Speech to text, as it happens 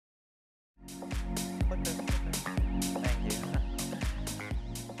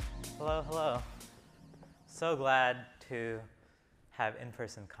Hello, hello. So glad to have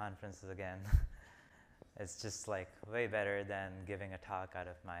in-person conferences again. It's just like way better than giving a talk out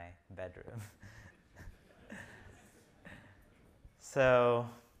of my bedroom. So,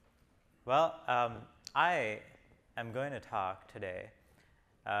 well, I am going to talk today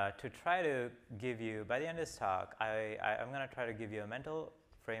to try to give you, by the end of this talk, I'm going to try to give you a mental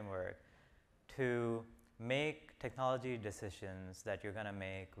framework to make technology decisions that you're going to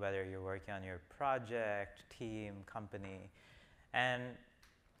make, whether you're working on your project, team, company. And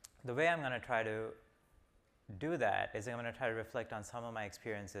the way I'm going to try to do that is I'm going to try to reflect on some of my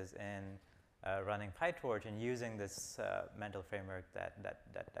experiences in running PyTorch and using this mental framework that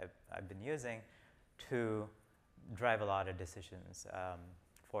I've been using to drive a lot of decisions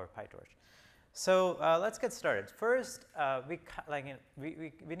for PyTorch. So let's get started. First,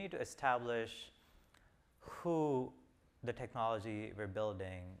 we need to establish who the technology we're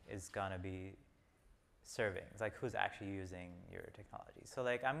building is going to be serving. It's like who's actually using your technology. So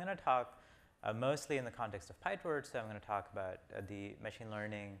like I'm going to talk mostly in the context of PyTorch. So I'm going to talk about the machine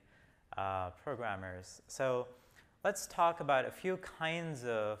learning programmers. So let's talk about a few kinds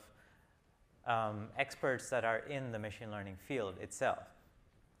of experts that are in the machine learning field itself.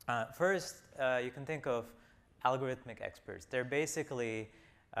 First, you can think of algorithmic experts. They're basically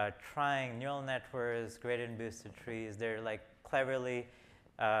trying neural networks, gradient boosted trees. They're like cleverly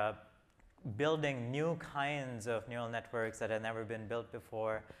building new kinds of neural networks that have never been built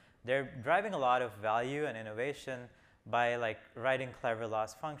before. They're driving a lot of value and innovation by like writing clever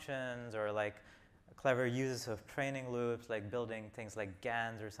loss functions or like clever uses of training loops, like building things like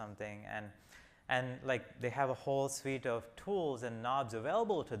GANs or something. And like they have a whole suite of tools and knobs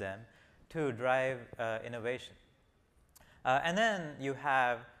available to them to drive innovation. And then you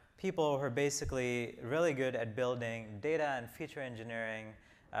have people who are basically really good at building data and feature engineering,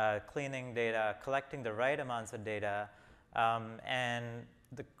 cleaning data, collecting the right amounts of data, and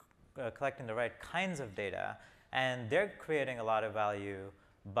collecting the right kinds of data. And they're creating a lot of value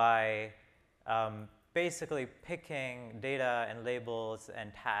by basically picking data and labels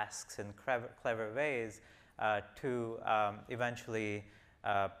and tasks in clever ways to eventually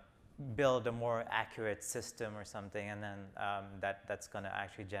build a more accurate system or something, and then that's going to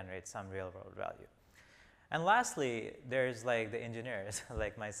actually generate some real-world value. And lastly, there's like the engineers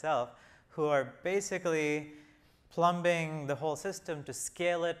like myself who are basically plumbing the whole system to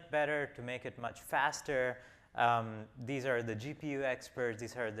scale it better, to make it much faster. These are the GPU experts.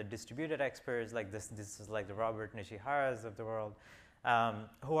 These are the distributed experts. Like this is like the Robert Nishiharas of the world,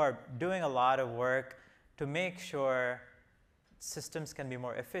 who are doing a lot of work to make sure systems can be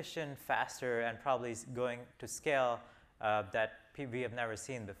more efficient, faster, and probably going to scale that we have never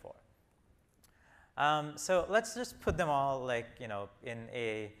seen before. So let's just put them all like in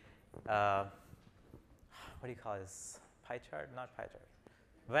a what do you call this? Pie chart? Not pie chart.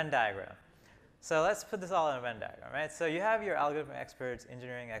 Venn diagram. So let's put this all in a Venn diagram, right? So you have your algorithm experts,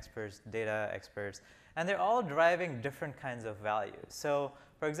 engineering experts, data experts, and they're all driving different kinds of value. So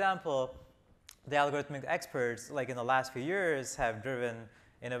for example, the algorithmic experts, like in the last few years, have driven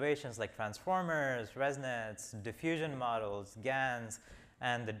innovations like transformers, ResNets, diffusion models, GANs,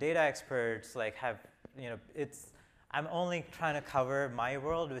 and the data experts like have, I'm only trying to cover my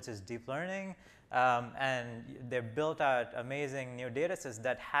world, which is deep learning, and they've built out amazing new data sets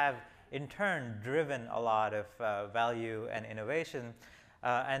that have in turn driven a lot of value and innovation,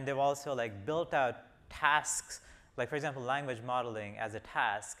 and they've also like built out tasks, like for example, language modeling as a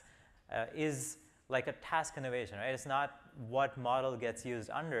task is like a task innovation, right? It's not what model gets used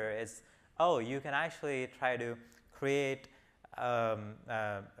under. It's, oh, you can actually try to create a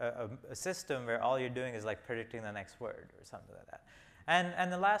system where all you're doing is like predicting the next word or something like that.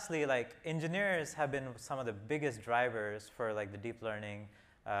 And then lastly, like engineers have been some of the biggest drivers for like the deep learning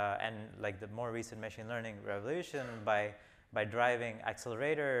and like the more recent machine learning revolution by driving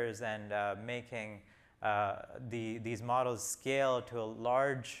accelerators and making these models scale to a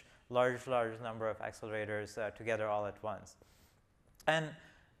large number of accelerators together all at once. And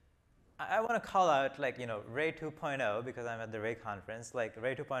I want to call out like Ray 2.0 because I'm at the Ray conference. Like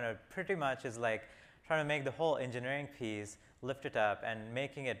Ray 2.0 pretty much is like trying to make the whole engineering piece, lift it up, and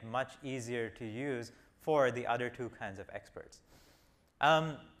making it much easier to use for the other two kinds of experts.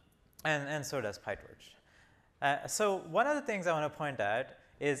 And so does PyTorch. So one of the things I want to point out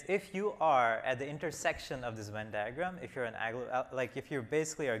is if you are at the intersection of this Venn diagram, if you're if you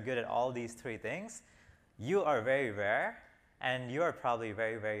basically are good at all these three things, you are very rare, and you are probably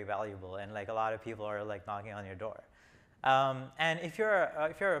very valuable, and like a lot of people are like knocking on your door. And if you're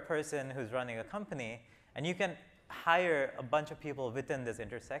a person who's running a company and you can hire a bunch of people within this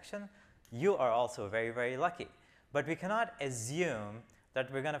intersection, you are also very, very lucky. But we cannot assume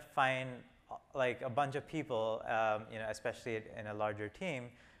that we're going to find like a bunch of people, especially in a larger team,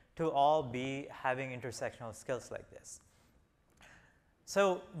 to all be having intersectional skills like this.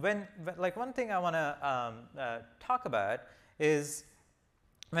 So one thing I want to talk about is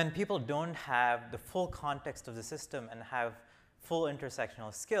when people don't have the full context of the system and have full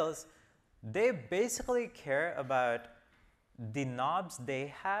intersectional skills, they basically care about the knobs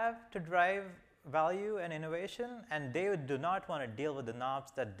they have to drive value and innovation, and they do not want to deal with the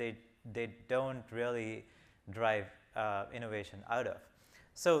knobs that they don't really drive innovation out of.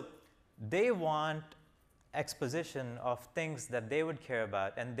 So they want exposition of things that they would care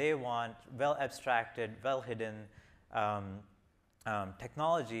about, and they want well abstracted, well hidden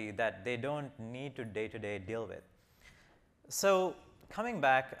technology that they don't need to day-to-day deal with. So coming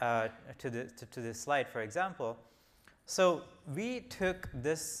back to this slide, for example, so we took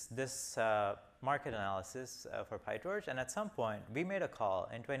this market analysis for PyTorch, and at some point we made a call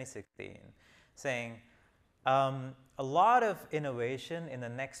in 2016 saying a lot of innovation in the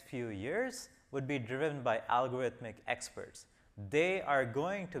next few years would be driven by algorithmic experts. They are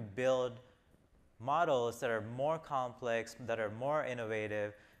going to build models that are more complex, that are more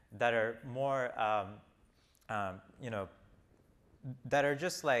innovative, that are more, that are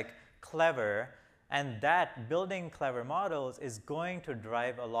just like clever, and that building clever models is going to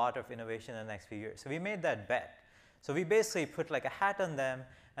drive a lot of innovation in the next few years. So we made that bet. So we basically put like a hat on them,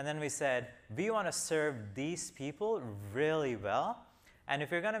 and then we said, we want to serve these people really well. And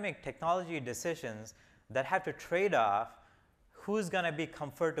if you're going to make technology decisions that have to trade off who's going to be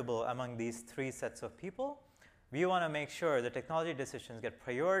comfortable among these three sets of people, we want to make sure the technology decisions get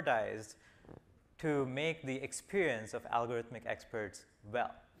prioritized to make the experience of algorithmic experts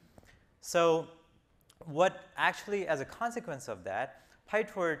well. So what actually, as a consequence of that,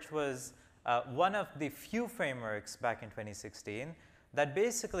 PyTorch was one of the few frameworks back in 2016 that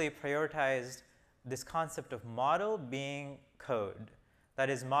basically prioritized this concept of model being code. That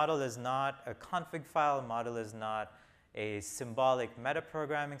is, model is not a config file, model is not a symbolic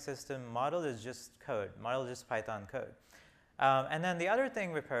metaprogramming system, model is just code, model is just Python code. And then the other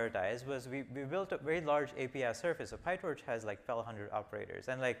thing we prioritized was we built a very large API surface. So PyTorch has like 1,200 operators,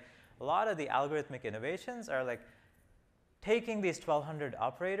 and like a lot of the algorithmic innovations are like taking these 1,200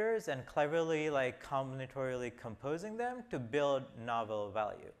 operators and cleverly like combinatorially composing them to build novel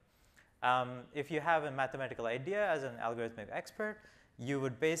value. If you have a mathematical idea as an algorithmic expert, you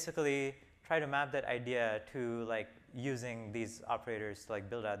would basically try to map that idea to like using these operators to like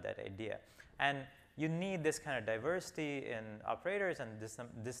build out that idea. And you need this kind of diversity in operators and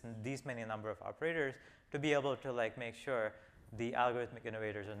these many number of operators to be able to like make sure the algorithmic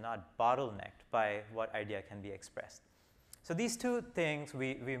innovators are not bottlenecked by what idea can be expressed. So these two things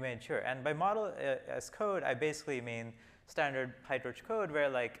we made sure. And by model as code, I basically mean standard PyTorch code, where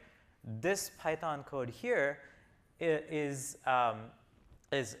like this Python code here is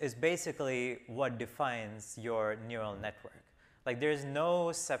basically what defines your neural network. Like there's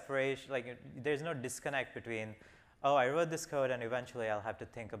no separation, like there's no disconnect between, oh, I wrote this code and eventually I'll have to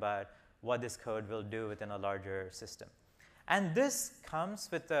think about what this code will do within a larger system. And this comes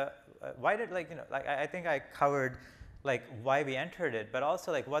with the, I think I covered like why we entered it, but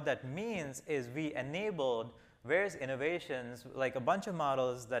also like what that means is we enabled various innovations, like a bunch of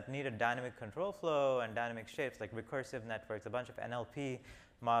models that needed dynamic control flow and dynamic shapes, like recursive networks, a bunch of NLP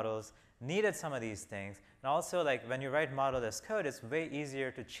models needed some of these things. And also, like when you write model as code, it's way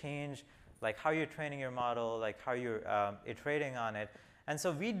easier to change like how you're training your model, like how you're iterating on it. And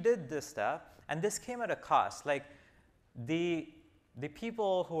so we did this stuff, and this came at a cost. Like the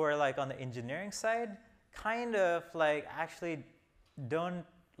people who are like on the engineering side kind of like actually don't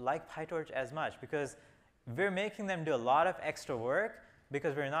like PyTorch as much, because we're making them do a lot of extra work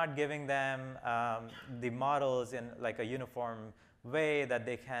because we're not giving them the models in like a uniform way that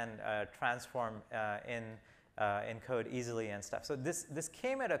they can transform in code easily and stuff. So this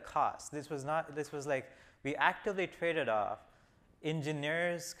came at a cost. This was like we actively traded off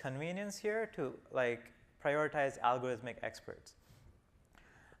engineers' convenience here to like prioritize algorithmic experts.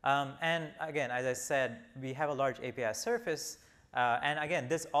 And again, as I said, we have a large API surface. And again,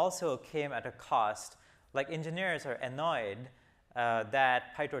 this also came at a cost. Like engineers are annoyed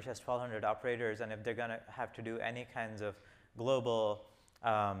that PyTorch has 1,200 operators, and if they're going to have to do any kinds of global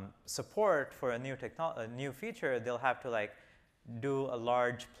support for a new feature, they'll have to like do a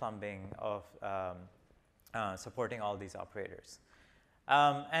large plumbing of supporting all these operators.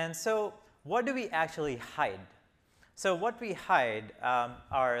 And so what do we actually hide? So what we hide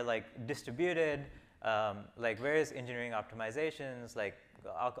are like distributed like various engineering optimizations, like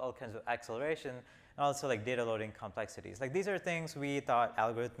all kinds of acceleration, and also like data loading complexities. Like these are things we thought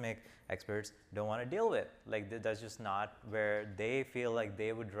algorithmic experts don't want to deal with. Like that's just not where they feel like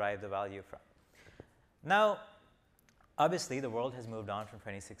they would derive the value from. Now, obviously, the world has moved on from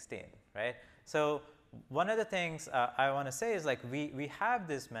 2016, right? So one of the things I want to say is like we have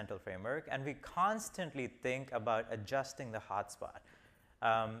this mental framework, and we constantly think about adjusting the hotspot.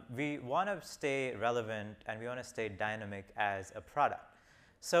 We want to stay relevant, and we want to stay dynamic as a product.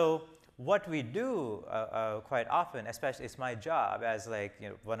 So what we do quite often, especially it's my job as like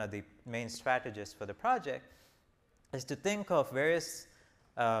one of the main strategists for the project, is to think of various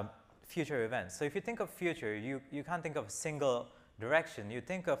future events. So if you think of future, you can't think of a single direction. You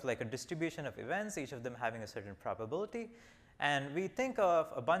think of like a distribution of events, each of them having a certain probability. And we think of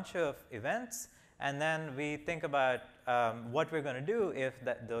a bunch of events, and then we think about what we're going to do if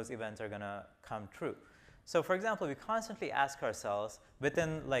those events are going to come true. So for example, we constantly ask ourselves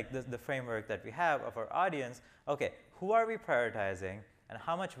within like the framework that we have of our audience, okay, who are we prioritizing and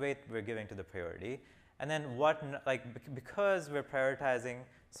how much weight we're giving to the priority? And then because we're prioritizing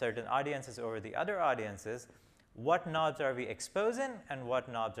certain audiences over the other audiences, what knobs are we exposing and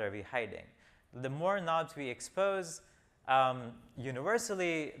what knobs are we hiding? The more knobs we expose,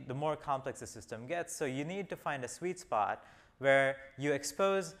 universally, the more complex the system gets. So you need to find a sweet spot where you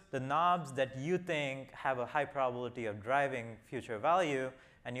expose the knobs that you think have a high probability of driving future value,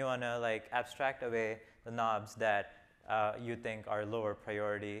 and you want to like abstract away the knobs that you think are lower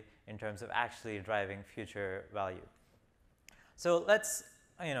priority in terms of actually driving future value. So let's,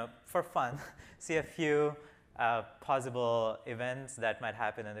 for fun, see a few possible events that might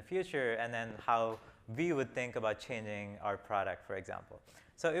happen in the future, and then how we would think about changing our product, for example.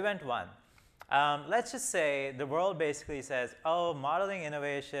 So event one. Let's just say the world basically says, oh, modeling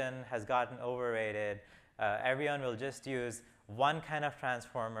innovation has gotten overrated. Everyone will just use one kind of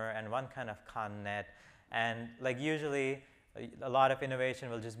transformer and one kind of connet. And like usually, a lot of innovation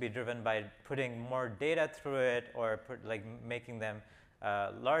will just be driven by putting more data through it or making them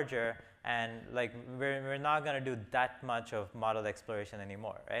larger. And like we're not going to do that much of model exploration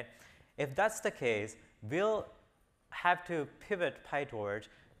anymore, right? If that's the case, we'll have to pivot PyTorch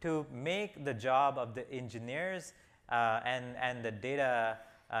to make the job of the engineers and the data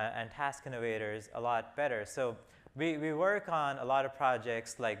and task innovators a lot better. So we work on a lot of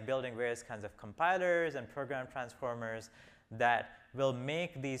projects like building various kinds of compilers and program transformers that will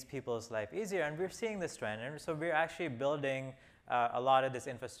make these people's life easier. And we're seeing this trend. And so we're actually building a lot of this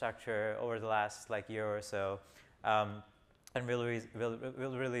infrastructure over the last year or so. And we'll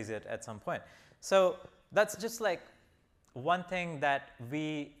release it at some point. So that's just like one thing that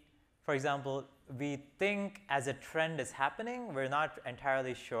we, for example, we think as a trend is happening. We're not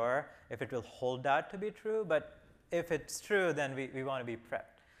entirely sure if it will hold out to be true. But if it's true, then we want to be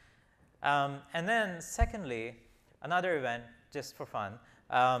prepped. And then secondly, another event, just for fun,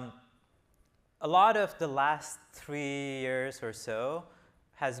 a lot of the last 3 years or so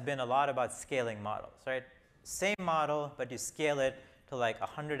has been a lot about scaling models, right? Same model, but you scale it to like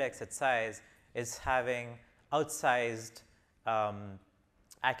 100x its size, is having outsized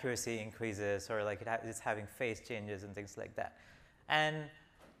accuracy increases, or like it's having phase changes and things like that. And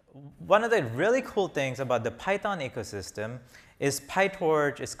one of the really cool things about the Python ecosystem is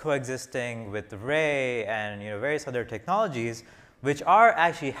PyTorch is coexisting with Ray and various other technologies, which are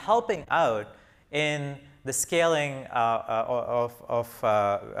actually helping out in the scaling of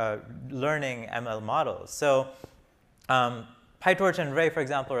learning ML models. So PyTorch and Ray, for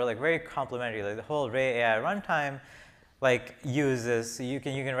example, are like very complementary. Like the whole Ray AI runtime uses, you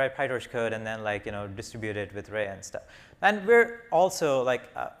can write PyTorch code and then distribute it with Ray and stuff. And we're also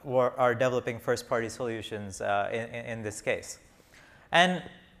are developing first-party solutions in this case. And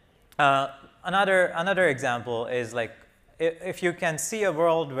another example is if you can see a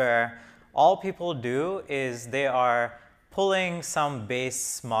world where all people do is they are pulling some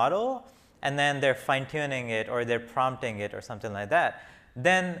base model and then they're fine-tuning it or they're prompting it or something like that,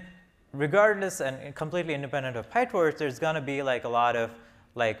 then regardless and completely independent of PyTorch, there's going to be a lot of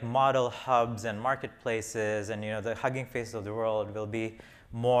model hubs and marketplaces, and the Hugging Face of the world will be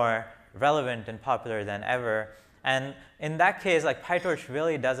more relevant and popular than ever. And in that case, PyTorch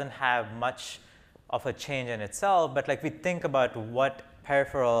really doesn't have much of a change in itself, but we think about what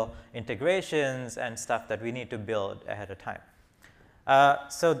peripheral integrations and stuff that we need to build ahead of time.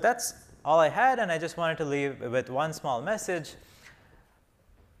 So that's all I had, and I just wanted to leave with one small message.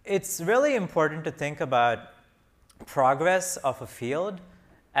 It's really important to think about progress of a field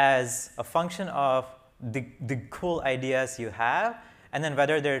as a function of the cool ideas you have and then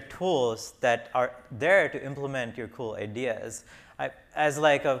whether there are tools that are there to implement your cool ideas. As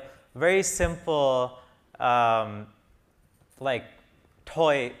like a very simple like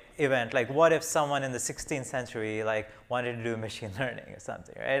toy event, like what if someone in the 16th century like wanted to do machine learning or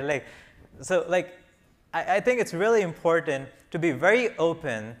something, right? Like, so like I think it's really important to be very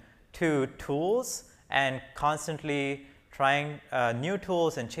open to tools and constantly trying new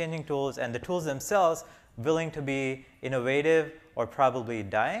tools and changing tools, and the tools themselves willing to be innovative or probably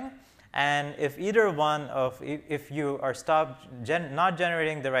dying. And if either one of, if you are not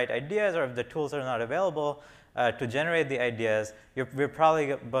generating the right ideas, or if the tools are not available to generate the ideas, we're probably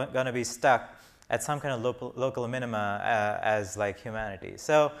going to be stuck at some kind of local minima as like humanity.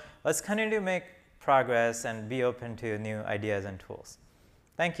 So let's continue to make progress and be open to new ideas and tools.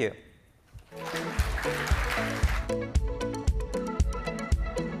 Thank you.